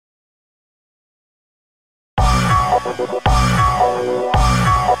Yo,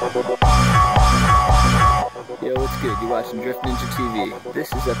 what's good? You're watching Drift Ninja TV.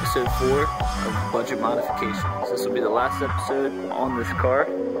 This is episode 4 of Budget Modifications. This will be the last episode on this car.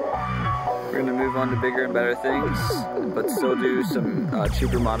 We're going to move on to bigger and better things, but still do some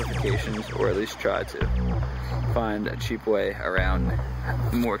cheaper modifications, or at least try to find a cheap way around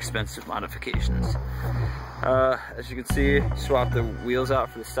more expensive modifications. As you can see, swapped the wheels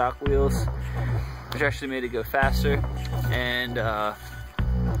out for the stock wheels, which actually made it go faster, and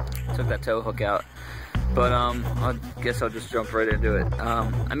took that tow hook out. But I guess I'll just jump right into it.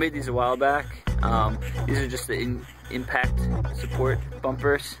 I made these a while back. These are just the impact support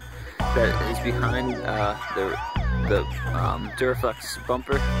bumpers that is behind the Duraflex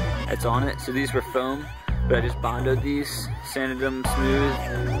bumper that's on it. So these were foam, but I just bondoed these, sanded them smooth,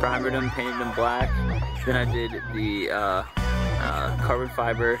 primered them, painted them black. Then I did the carbon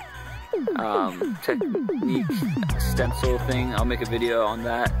fiber technique stencil thing. I'll make a video on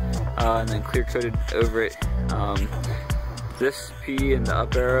that, and then clear coated over it. This P and the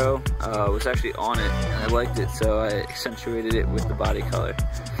up arrow was actually on it, and I liked it, so I accentuated it with the body color.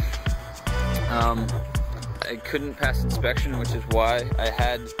 I couldn't pass inspection, which is why I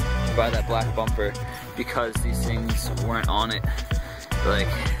had to buy that black bumper, because these things weren't on it like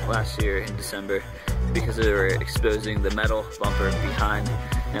last year in December, because they were exposing the metal bumper behind,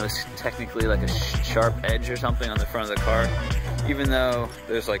 and it was technically like a sharp edge or something on the front of the car, even though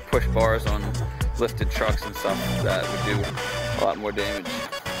there's like push bars on lifted trucks and stuff that would do a lot more damage.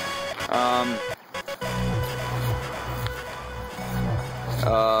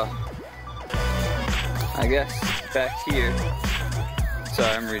 I guess back here,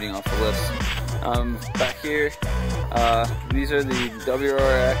 sorry, I'm reading off the list. Back here, these are the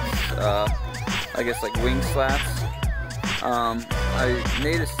WRX, I guess like wing slats. I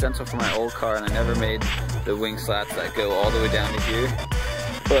made a stencil for my old car, and I never made the wing slats that go all the way down to here.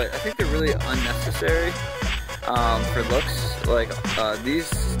 But I think they're really unnecessary for looks. Like these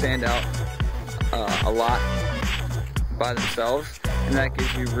stand out a lot by themselves, and that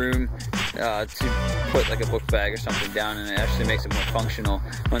gives you room to put like a book bag or something down, and it actually makes it more functional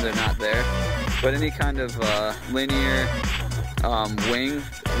when they're not there. But any kind of linear wing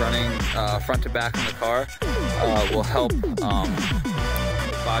running front to back on the car will help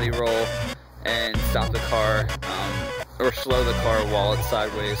body roll and stop the car or slow the car while it's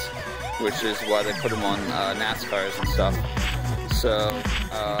sideways, which is why they put them on NASCARs and stuff. So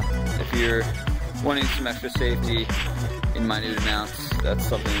if you're wanting some extra safety in minute amounts, that's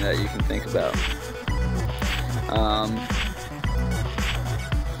something that you can think about.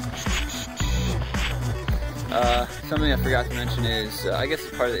 Something I forgot to mention is, I guess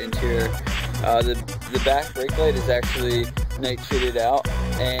it's part of the interior, the back brake light is actually night shaded out,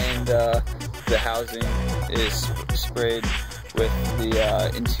 and the housing is sprayed with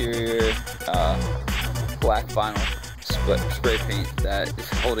the interior black vinyl spray paint that is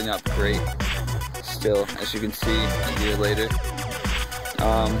holding up great still, as you can see a year later.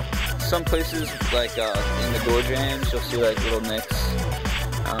 Some places, like in the door jambs, you'll see like little nicks,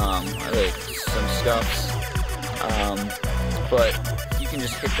 or like some scuffs, but you can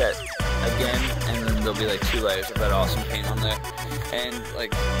just hit that again, and then there'll be like 2 layers of that awesome paint on there. And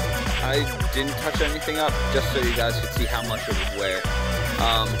like, I didn't touch anything up just so you guys could see how much it would wear.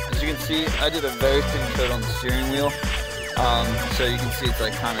 As you can see, I did a very thin coat on the steering wheel, so you can see it's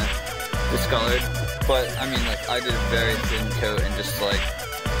like kind of discolored. But I mean, like, I did a very thin coat and just like,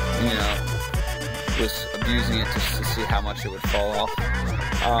 you know, was abusing it just to see how much it would fall off.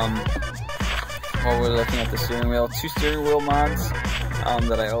 While we're looking at the steering wheel, 2 steering wheel mods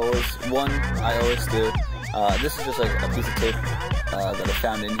that I always do. This is just like a piece of tape that I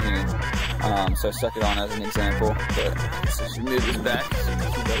found in here, so I stuck it on as an example. But so you move this back so you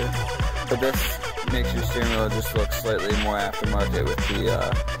can see better. But this makes your steering wheel just look slightly more aftermarket with the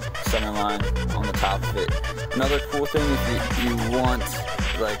center line on the top of it. Another cool thing, if you want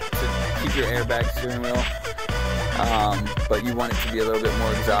like to keep your airbag steering wheel, but you want it to be a little bit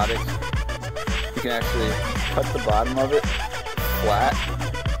more exotic, you can actually cut the bottom of it flat,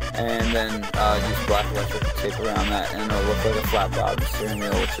 and then use black electric tape around that, and it'll look like a flat bottom steering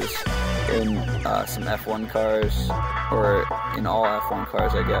wheel, which is in some F1 cars, or in all F1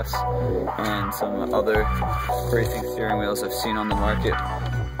 cars, I guess, and some other racing steering wheels I've seen on the market.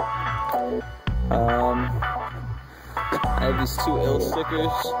 I have these 2 L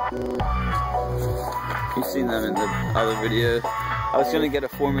stickers. You've seen them in the other video. I was going to get a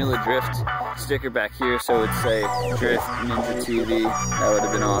Formula Drift sticker back here, so it would say Drift Ninja TV. That would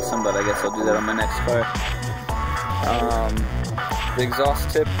have been awesome, but I guess I'll do that on my next car. The exhaust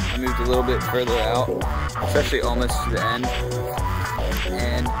tip, I moved a little bit further out, especially almost to the end.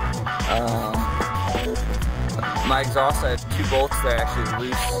 And my exhaust, I have 2 bolts that are actually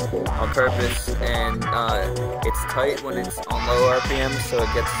loose on purpose, and it's tight when it's on low RPM, so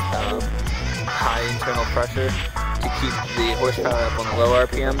it gets high internal pressure to keep the horsepower up on the low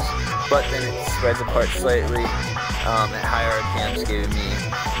RPMs, but then it spreads apart slightly at higher RPMs, giving me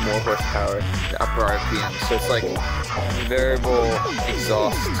more horsepower at the upper RPMs. So it's like variable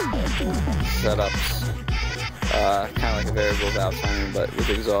exhaust setups, kind of like a variable valve timer, but with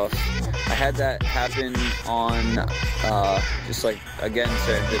exhaust. I had that happen on, just like, again,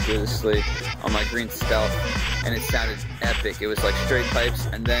 serendipitously, on my green Stealth, and it sounded epic. It was like straight pipes,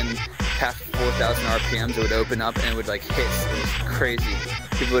 and then past 4,000 RPMs, it would open up and it would like hiss. It was crazy.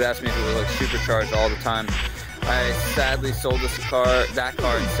 People would ask me if it was like supercharged all the time. I sadly sold that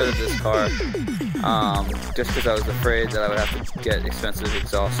car instead of this car, just because I was afraid that I would have to get expensive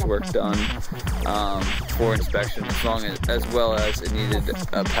exhaust work done for inspection, as well as it needed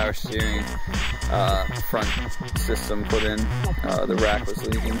a power steering front system put in. The rack was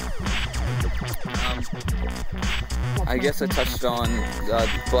leaking. I guess I touched on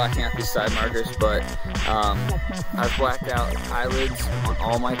blacking out these side markers, but I've blacked out eyelids on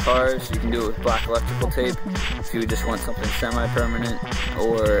all my cars. You can do it with black electrical tape if you just want something semi-permanent,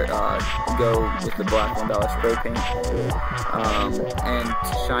 or go with the black $1 spray paint. And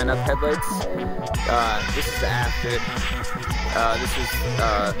to shine up headlights, this is the after. This is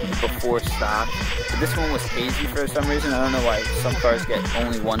before stock. But this one was hazy for some reason. I don't know why some cars get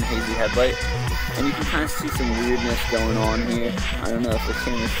only one hazy headlight. And you can kind of see some weirdness going on here. I don't know if the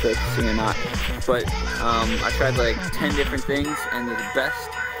camera's focusing or not. But I tried like 10 different things, and the best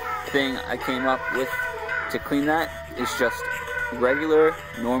thing I came up with to clean that is just regular,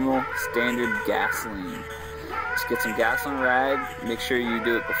 normal, standard gasoline. Just get some gasoline rag, make sure you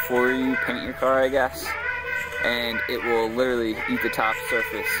do it before you paint your car, I guess. And it will literally eat the top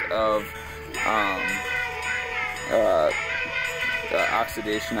surface of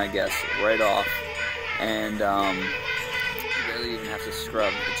oxidation, I guess, right off. And you barely even have to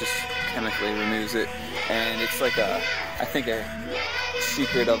scrub. It just chemically removes it. And it's like I think a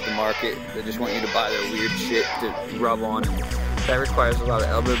secret of the market. They just want you to buy their weird shit to rub on. That requires a lot of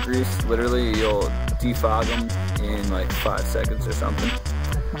elbow grease. Literally, you'll defog them in like 5 seconds or something.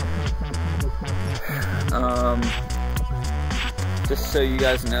 Just so you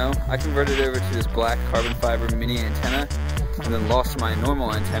guys know, I converted over to this black carbon fiber mini antenna, and then lost my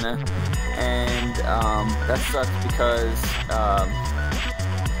normal antenna, and that sucked because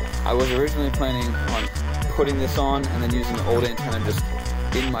I was originally planning on putting this on and then using the old antenna just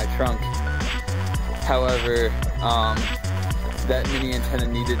in my trunk. However, that mini antenna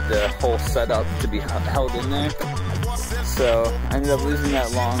needed the whole setup to be held in there, so I ended up losing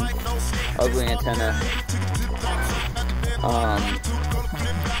that long, ugly antenna.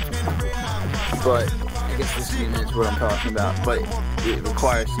 But I guess this unit is what I'm talking about, but it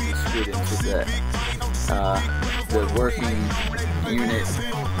requires to be screwed into the working unit,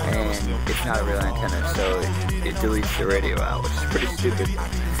 and it's not a real antenna, so it deletes the radio out, which is pretty stupid.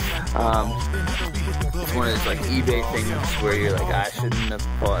 It's one of those like eBay things where you're like, I shouldn't have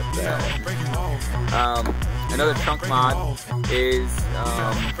bought that. Another trunk mod is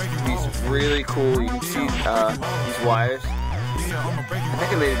these really cool, you can see these wires. I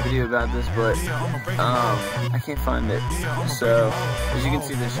think I made a video about this, but I can't find it. So, as you can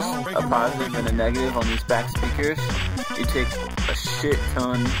see, there's just a positive and a negative on these back speakers. You take a shit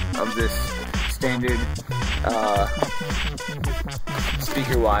ton of this standard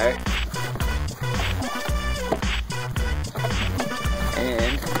speaker wire,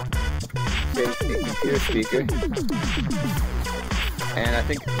 and take a computer speaker, and I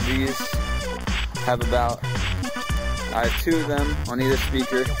think these have about, I have 2 of them on either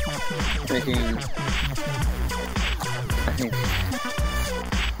speaker, making, I think,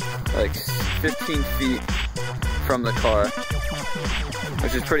 like 15 feet from the car,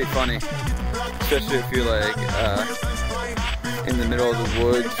 which is pretty funny, especially if you're like in the middle of the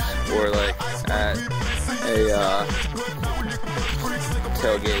woods, or like at a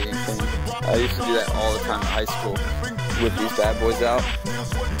tailgating thing. I used to do that all the time in high school, with these bad boys out,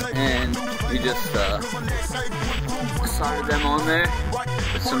 and we just soldered them on there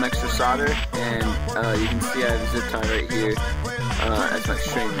with some extra solder, and you can see I have a zip tie right here as my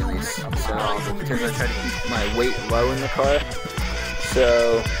string release. So because I try to keep my weight low in the car,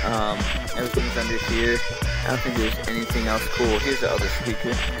 so everything's under here. I don't think there's anything else cool. Here's the other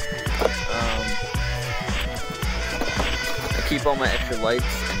speaker. I keep all my extra lights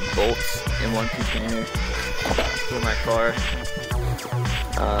and bolts in one container for my car.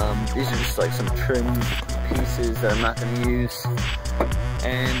 These are just like some trim pieces that I'm not going to use.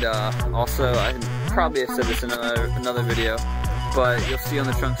 And also, I probably have said this in another video, but you'll see on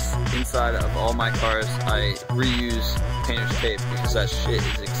the trunks inside of all my cars, I reuse painter's tape because that shit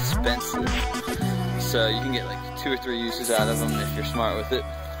is expensive. So you can get like 2 or 3 uses out of them if you're smart with it.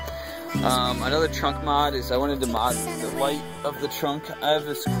 Another trunk mod is I wanted to mod the light of the trunk. I have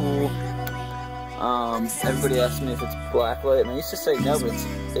this cool, everybody asks me if it's black light, and I used to say no, but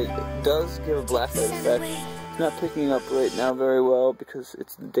it does give a black light effect. It's not picking up right now very well because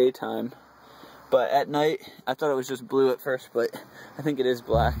it's the daytime. But at night, I thought it was just blue at first, but I think it is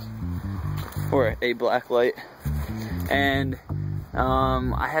black, or a black light. And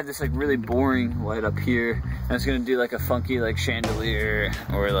I had this like really boring light up here. I was gonna do like a funky like chandelier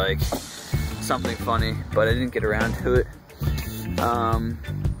or like something funny, but I didn't get around to it.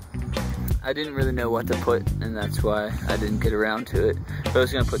 I didn't really know what to put, and that's why I didn't get around to it. But I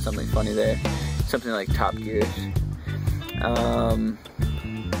was gonna put something funny there, something like Top Gear.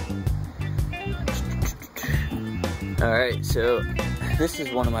 Alright, so this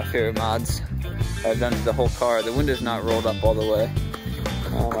is one of my favorite mods I've done to the whole car. The window's not rolled up all the way.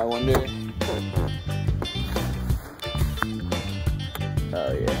 I wonder.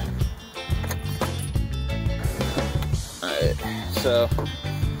 Oh yeah. Alright, so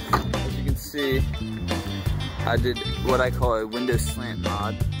as you can see, I did what I call a window slant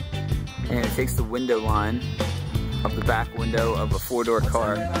mod, and it takes the window line of the back window of a 4-door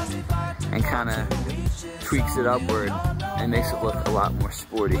car and kind of tweaks it upward and makes it look a lot more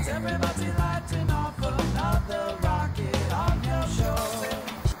sporty.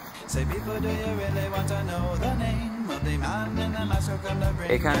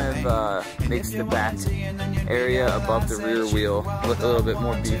 It kind of makes the back area above the rear wheel look a little bit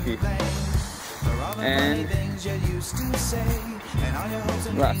more beefy. And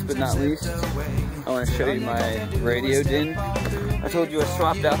last but not least, I want to show you my radio din. I told you I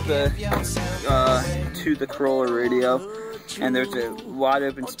swapped out the to the Corolla radio, and there's a wide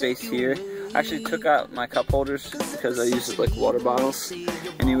open space here. I actually took out my cup holders because I use it like water bottles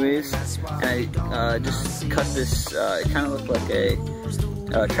anyways, and I just cut this, it kind of looked like a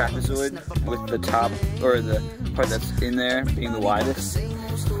trapezoid with the top, or the part that's in there being the widest,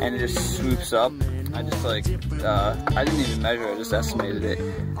 and it just swoops up. I just like, I didn't even measure, I just estimated it,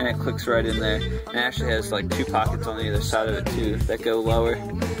 and it clicks right in there. And it actually has like 2 pockets on the other side of it too that go lower.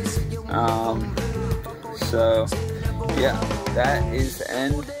 So yeah, that is the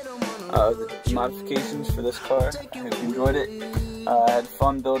end of the modifications for this car. I hope you enjoyed it. I had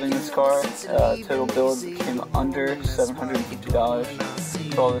fun building this car. Total build came under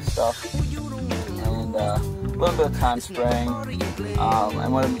 $750 for all this stuff, and a little bit of time spraying.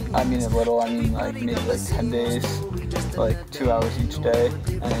 And when I mean a little, I mean like maybe like 10 days, like 2 hours each day,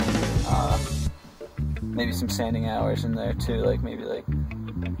 and maybe some sanding hours in there too, like maybe like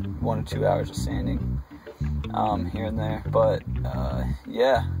 1 or 2 hours of sanding here and there. But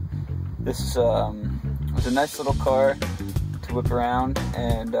yeah, this is was a nice little car to whip around,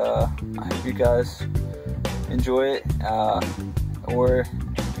 and I hope you guys enjoy it. Or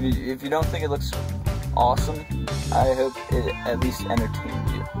if you don't think it looks awesome, I hope it at least entertained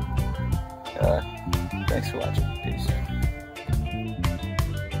you. Thanks for watching. Peace.